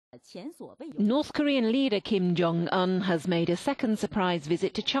North Korean leader Kim Jong-un has made a second surprise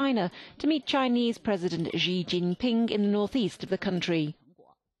visit to China to meet Chinese President Xi Jinping in the northeast of the country.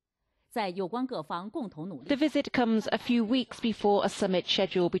 The visit comes a few weeks before a summit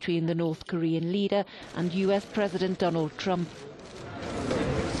scheduled between the North Korean leader and US President Donald Trump.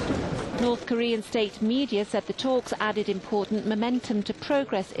 North Korean state media said the talks added important momentum to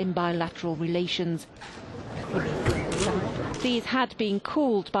progress in bilateral relations. These had been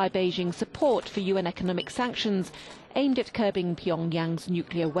cooled by Beijing's support for UN economic sanctions aimed at curbing Pyongyang's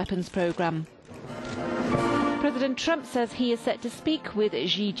nuclear weapons program. President Trump says he is set to speak with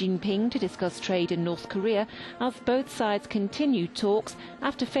Xi Jinping to discuss trade in North Korea as both sides continue talks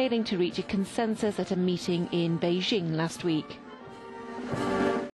after failing to reach a consensus at a meeting in Beijing last week.